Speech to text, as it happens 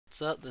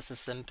What's up? This is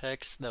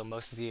Simpix, though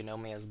most of you know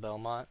me as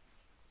Belmont.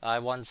 I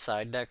won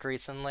side deck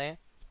recently,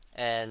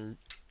 and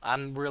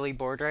I'm really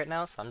bored right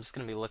now, so I'm just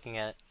gonna be looking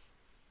at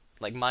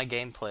like my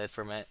gameplay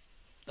from it,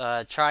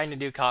 trying to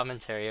do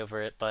commentary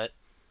over it, but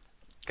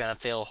gonna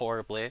fail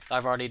horribly.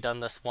 I've already done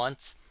this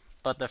once,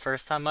 but the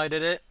first time I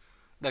did it,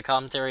 the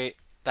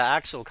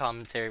actual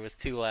commentary was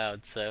too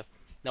loud, so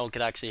no one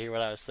could actually hear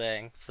what I was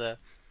saying. So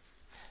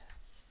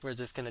we're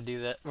just gonna do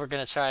that. We're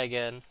gonna try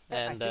again, Yeah,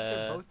 and I think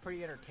they're both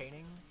pretty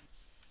entertaining.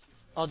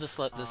 I'll just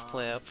let this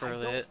play out for a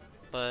bit,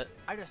 but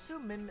I'd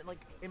assume Min, like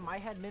in my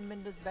head,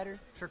 Min does better.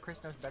 I'm sure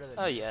Chris knows better than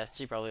oh me. yeah,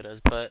 she probably does.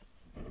 But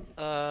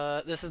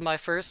this is my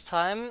first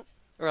time,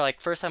 or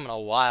like first time in a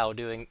while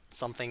doing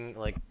something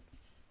like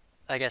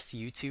I guess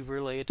YouTube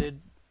related.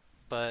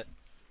 But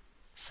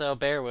so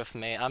bear with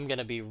me. I'm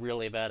gonna be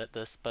really bad at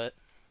this, but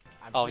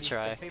I'll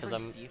try because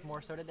Steve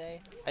more so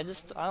today.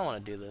 I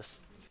want to do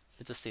this.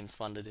 It just seems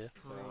fun to do.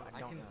 So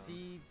I can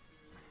see.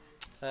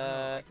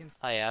 Oh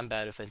yeah, I'm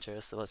bad with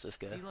intros, so let's just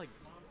go. See, like,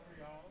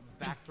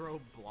 back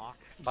throw block.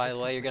 By the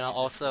way, you're gonna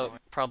also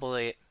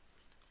probably,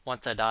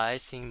 once I die,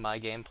 seeing my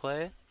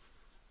gameplay.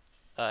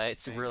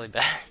 It's really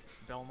bad.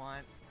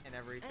 Belmont and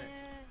everything.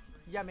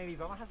 Yeah, maybe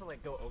Belmont has to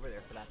like go over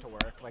there for that to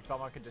work. Like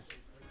Belmont could just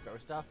throw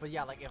stuff, but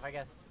yeah, like if I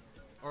guess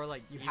Or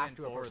like you even have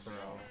to forward first throw.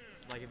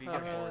 throw. Like if you get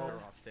forward throw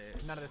off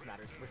stage. None of this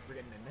matters. We're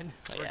getting Min.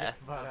 Yeah.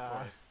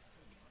 But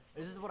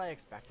this is what I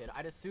expected.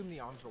 I'd assume the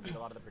arms will beat a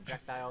lot of the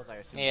projectiles. I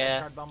assume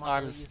Yeah, Belmont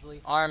really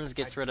easily. arms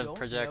gets I rid of don't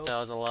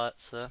projectiles a lot,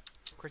 so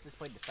Chris has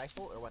played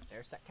Disciple or what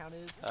their set count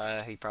is.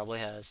 he probably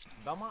has.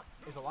 Belmont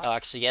is a lot Oh,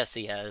 actually, yes,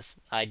 he has.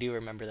 I do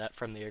remember that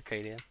from the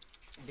Arcadian,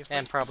 different.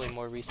 and probably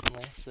more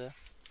recently. So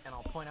And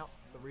I'll point out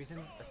the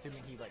reasons,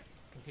 assuming he like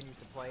continues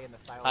to play in the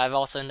style. I've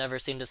also never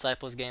seen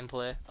Disciples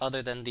gameplay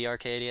other than the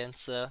Arcadian,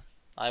 so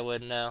I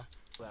wouldn't know.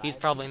 He's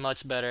probably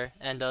much better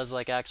and does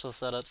like actual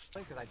setups.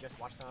 Because I just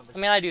watched some of his I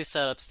mean, I do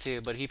setups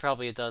too, but he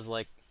probably does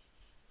like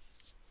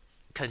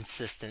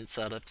consistent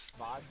setups,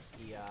 VODs.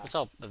 He which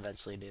I'll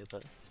eventually do,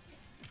 but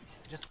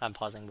just I'm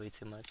pausing way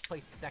too much.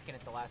 placed second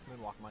at the last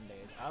Moonwalk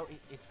Mondays. Oh,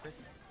 is Chris?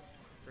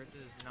 Chris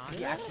is not.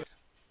 He actually.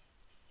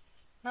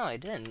 No, I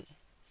didn't.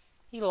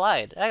 He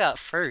lied. I got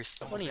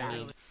first. What do you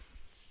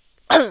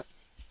mean?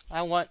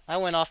 I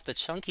went off the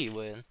chunky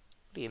win. What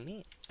do you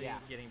mean? Yeah.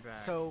 Getting back.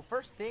 So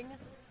first thing,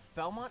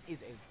 Belmont is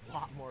a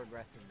lot more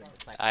aggressive than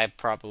Disciple.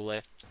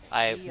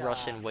 I He,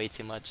 rush in way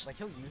too much. Like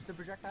he'll use the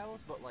projectiles,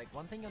 but like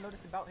one thing you'll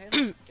notice about him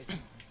is he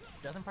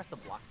doesn't press the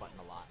block button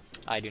a lot.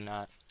 I do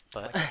not,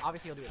 but Like,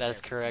 obviously he'll do it that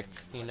is there, but correct.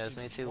 then, He like, knows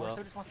me too more well.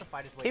 So just wants to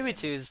fight his way in.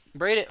 KB2's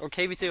Braden or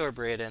KB2 or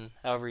Braden,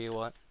 however you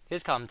want.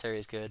 His commentary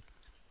is good,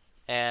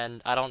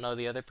 and I don't know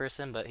the other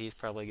person, but he's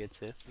probably good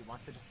too. He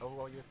wants to just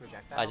overroll you with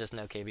projectiles. I just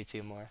know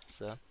KB2 more,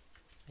 so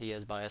he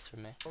is biased for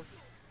me.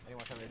 And he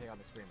wants everything on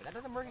the screen, but that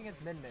doesn't work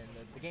against Min.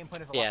 The game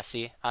plan is a Yeah, lot.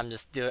 see, I'm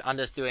just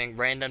doing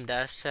random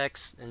dash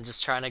checks and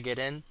just trying to get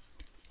in.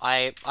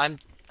 I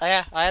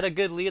had a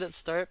good lead at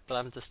start, but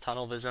I'm just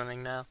tunnel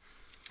visioning now.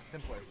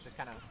 Simpler. Just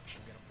kind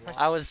of.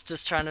 I was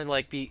just trying to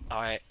like be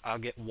alright. I'll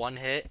get one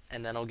hit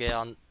and then I'll get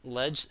on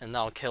ledge and then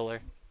I'll kill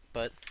her,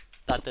 but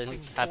that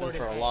didn't happen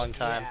for a long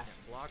time, Yeah.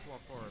 Block while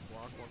forward.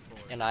 Block while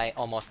forward. and I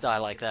almost die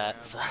like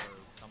that. So.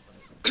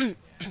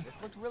 This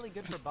looked really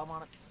good for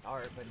Belmont at the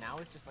start, but now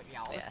it's just like, yeah,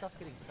 all this Yeah. stuff's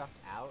getting stuffed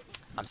out.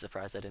 I'm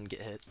surprised I didn't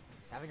get hit.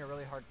 He's having a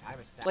really hard time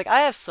establishing. Like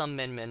I have some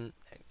min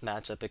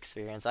matchup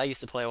experience. I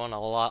used to play one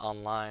a lot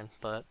online,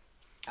 but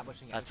that's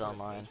any sort of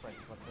online. stage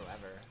presence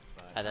whatsoever.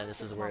 But And then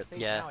this is where, stage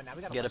yeah, now, and now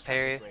we got get a push-down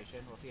parry.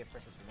 situation. We'll see if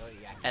Chris is familiar.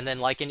 Yeah, And then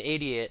like an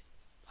idiot,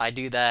 I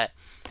do that.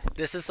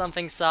 This is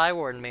something Psy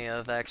warned me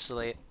of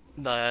actually.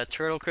 The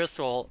TurtleChris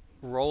will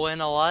roll in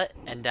a lot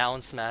and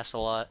down smash a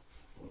lot.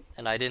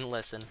 And I didn't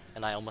listen,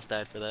 and I almost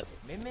died for that.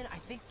 Min, I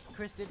think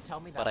Chris did tell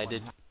me that. But I one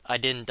did. time. I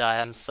didn't die.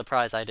 I'm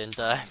surprised I didn't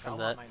die from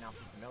Belmont that. might not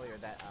be familiar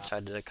that.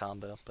 Tried to do a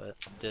combo, but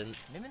didn't.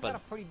 Min's But got a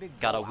pretty big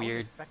got a roll. I would've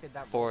weird expected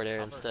that forward roll air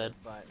to cover instead. her,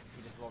 but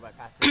he just rolled right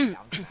past it.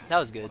 Down smash. That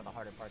was One good. of the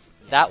harder parts.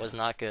 Yeah, That was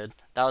not good.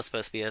 That was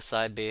supposed to be a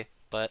side B,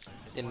 but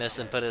it missed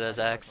and put it as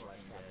X.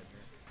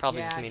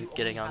 Probably yeah, just you me only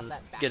getting have on,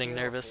 that back getting air,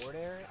 nervous. forward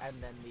air, and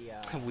then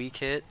the, Weak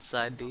hit,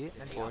 side B,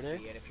 then the forward air.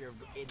 offbeat, and if you're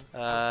in,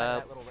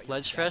 outside that little range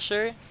Ledge of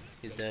pressure.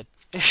 He's dead.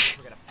 we're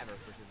gonna ever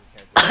pursue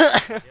this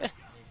character.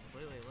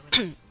 Completely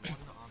eliminates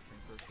one option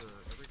for sure.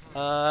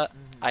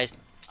 Every time.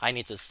 I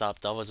need to stop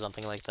double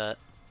jumping like that,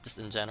 just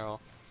in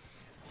general.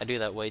 I do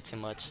that way too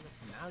much.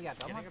 Now, yeah,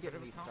 Belmont's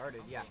getting these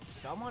started. Yeah,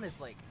 Belmont is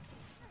like.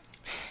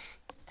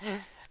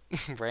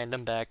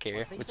 Random back air,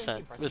 one thing which that's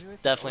impressive was with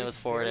it, definitely he's was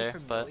forward very air,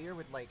 but familiar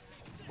with, like,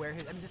 where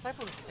his, I mean,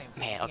 Disciple is the same thing.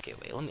 man, okay,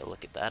 wait, let me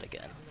look at that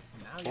again.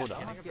 Now, yeah, hold on.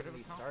 Belmont's getting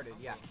these started.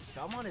 Yeah,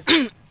 Belmont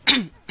is.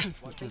 You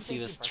can see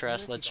this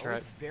trash ledge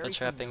trapping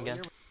trapping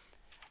again.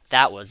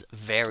 That was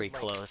very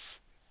close.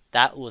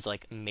 That was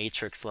like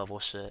Matrix level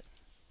shit.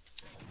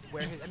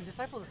 Where his, I mean,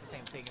 Disciple is the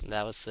same thing.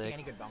 That was Like sick.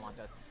 any good Belmont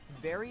does.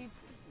 Very,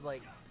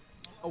 like,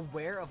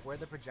 aware of where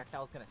the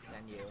projectile is gonna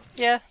send you.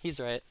 Yeah, he's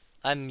right.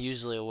 I'm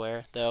usually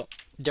aware, though.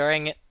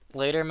 During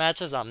later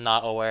matches, I'm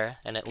not aware,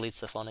 and it leads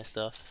to funny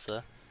stuff,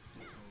 so.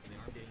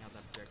 Getting out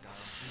that projectile.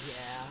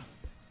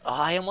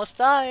 I almost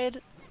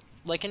died.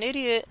 Like an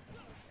idiot.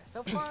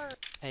 So far,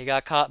 And he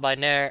got caught by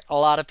Nair. A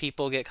lot of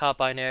people get caught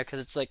by Nair because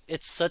it's like,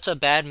 it's such a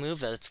bad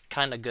move that it's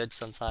kind of good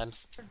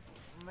sometimes.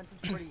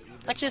 momentum's pretty even.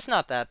 Actually, it's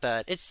not that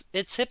bad. Its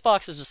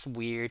hitbox is just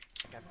weird.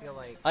 I feel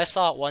like I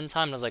saw it one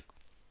time and I was like,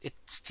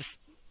 it's just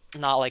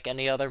not like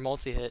any other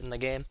multi-hit in the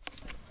game.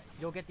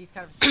 you'll get these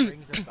kind of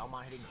strings of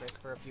Belmont hitting Chris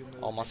for a few moves.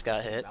 Almost and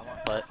got Chris hit, Belmont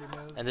for but a few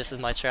moves. and this is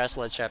my trash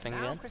ledge trapping Now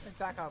again. Chris is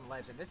back on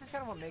ledge, and this is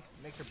kind of what makes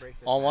or breaks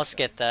this Almost matchup.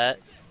 get that.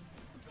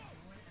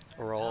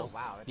 Oh Roll.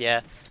 wow. It's-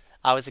 Yeah,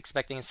 I was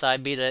expecting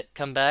side B to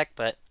come back,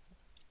 but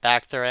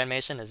back throw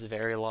animation is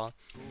very long.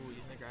 Ooh, you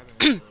didn't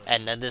grab him.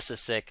 And then this is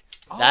sick.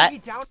 Oh, That he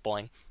down.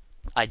 boing.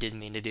 I didn't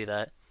mean to do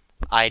that.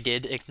 I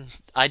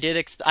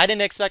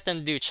didn't expect him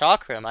to do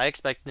Chakram. I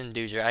expected him to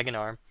do Dragon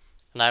Arm,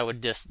 and I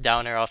would just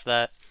downer off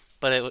that.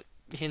 But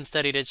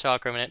instead he did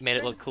Chakram, and it made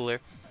it look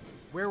cooler.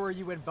 Where were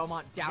you when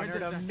Belmont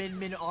downered a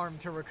min arm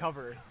to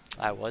recover?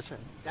 I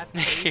wasn't. That's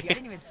crazy. I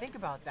didn't even think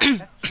about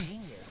that. That's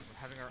genius. We're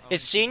having our own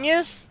It's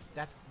genius,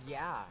 That's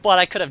yeah. but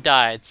I could have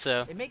died.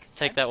 So It makes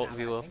take sense that now what that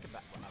we I will. think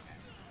about- well,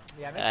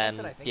 okay. Yeah, it makes And,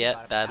 sense that I think yeah, about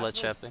it, but bad that's ledge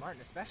really trapping. smart,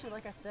 and especially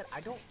like I said,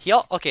 I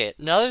don't. Okay,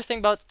 another thing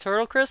about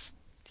TurtleChris,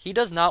 he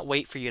does not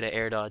wait for you to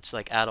air dodge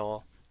like at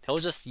all. He'll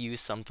just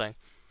use something.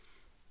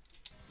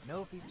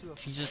 know if these two.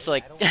 He just afraid.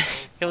 like I don't know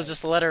if, he'll like,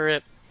 just let her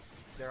rip.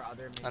 There are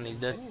other. And he's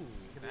minions. dead.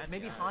 Ooh, Bad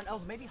maybe guy. Hondo.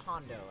 Oh, maybe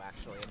Hondo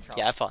actually. And Charles.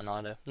 Yeah, I fought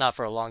Nando. Not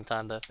for a long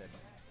time though.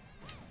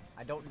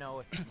 I don't know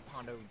if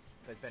Hondo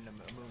has been a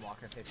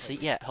moonwalker since. See,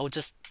 yeah, he'll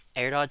just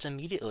air dodge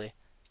immediately.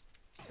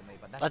 recently,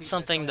 but That's the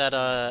something only that thing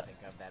I can think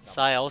of that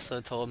Sai Belmont also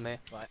did. told me.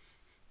 But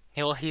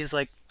He's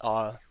like,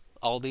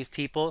 all these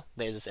people,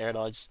 they just air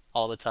dodge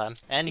all the time,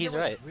 and He he's had,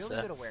 like, right. Really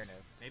So. good awareness.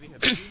 Maybe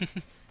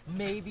Habibi?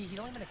 Maybe he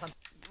don't even come.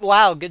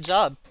 Wow, good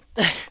job.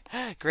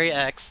 Great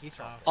X. He's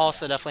strong.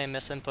 Also definitely a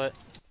misinput,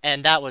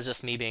 and that was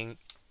just me being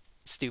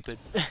stupid.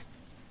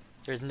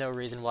 There's no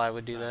reason why I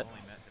would do I've that.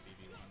 only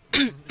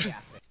met Habibi once. Yeah.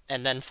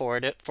 And then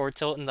forward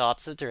tilt in the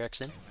opposite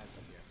direction.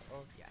 Oh,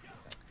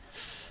 yes.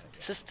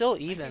 This is still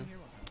even.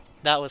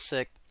 That was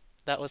sick.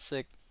 That was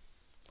sick.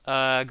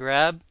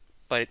 Grab,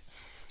 but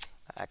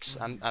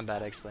actually, I'm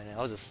bad at explaining it.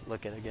 I'll just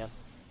look at it again.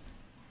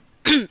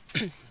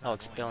 I'll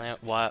explain it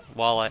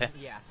while I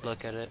Yes.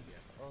 look at it.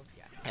 Oh,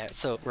 yes. Yeah,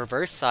 so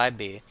reverse side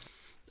B.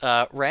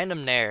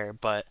 Random nair,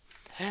 but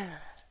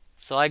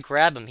so I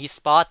grab him, he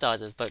spot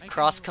dodges, but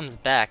cross comes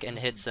back and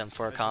hits him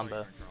for a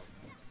combo.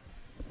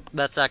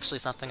 That's actually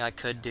something I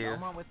could do.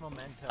 Belmont with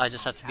momentum. I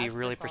just have to be Has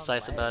really Chris on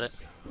precise about it.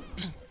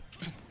 ledge.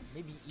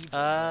 Maybe even.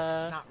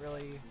 Not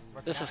really.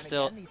 working this out. is And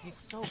still- again, he's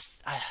so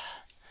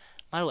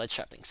My ledge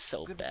trapping's so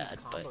good with bad,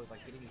 these but combos,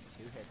 like getting these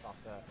 2 hits off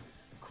the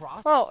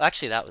cross. well,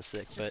 actually that was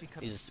sick, It's but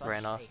because he it's just such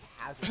ran off.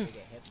 a hazard to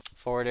get hit.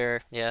 Forward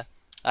air, yeah.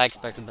 I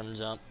expected them to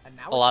jump. And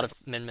now A it's lot like of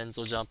min-mins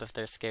will jump if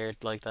they're scared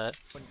like that.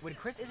 when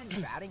Chris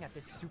isn't batting at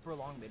this super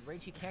long mid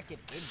range, he can't get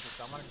in.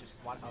 So Belmont just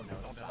swat. Oh no!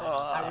 Don't die.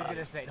 I was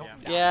gonna say don't. Yeah.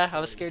 die. Yeah, I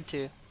was scared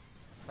too.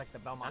 It's like the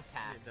Belmont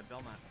tax. The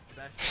Belmont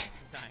special.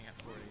 He's dying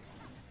at 40.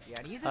 Yeah,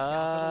 and he uses down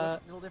a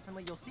little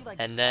differently. You'll see like.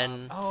 And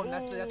then, Oh, and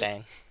that's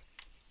bang.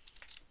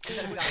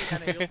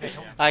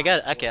 the I got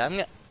it.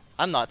 Okay,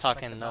 I'm not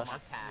talking the enough.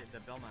 Belmont tax. The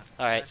Belmont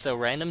Alright, so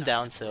random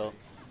down tilt,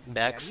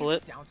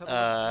 backflip, down tilt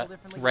a little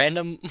differently.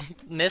 random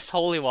miss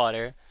holy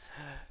water,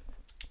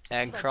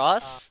 and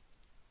cross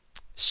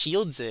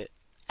shields it,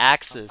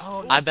 axes.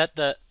 Oh, I bet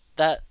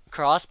that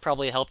cross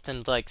probably helped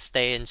him like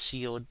stay in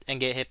shield and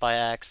get hit by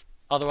axe.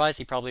 Otherwise,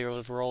 he probably would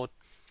have rolled,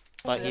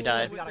 but he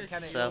died. We got a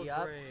Kennedy So-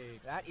 up.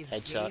 break. That is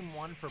Headshot. game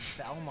 1 for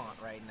Belmont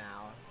right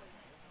now.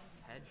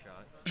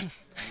 Headshot.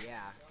 Yeah,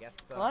 guess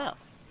the Wow.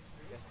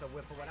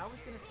 whip. But what I was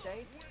gonna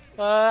say,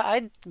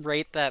 I'd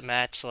rate that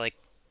match like.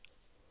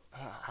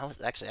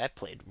 I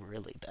played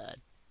really bad.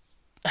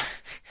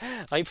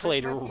 I played Chris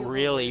might be a little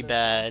really bit of down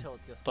bad,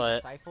 tilts. You'll see but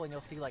Stifle, and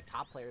you'll see like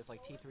top players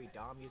like T3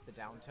 Dom use the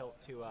down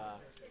tilt to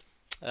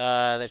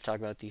they're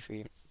talking about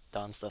D3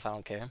 dumb stuff. I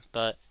don't care.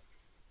 But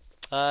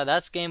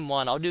that's game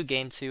 1. I'll do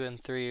game 2 and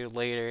 3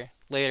 later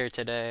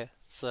today.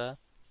 So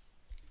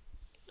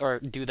or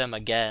do them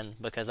again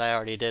because I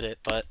already did it.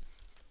 But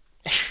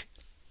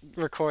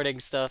recording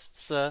stuff.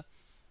 So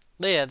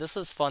but yeah, this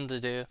was fun to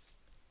do.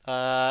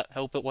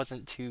 Hope it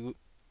wasn't too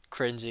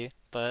cringy.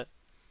 But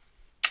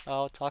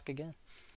I'll talk again.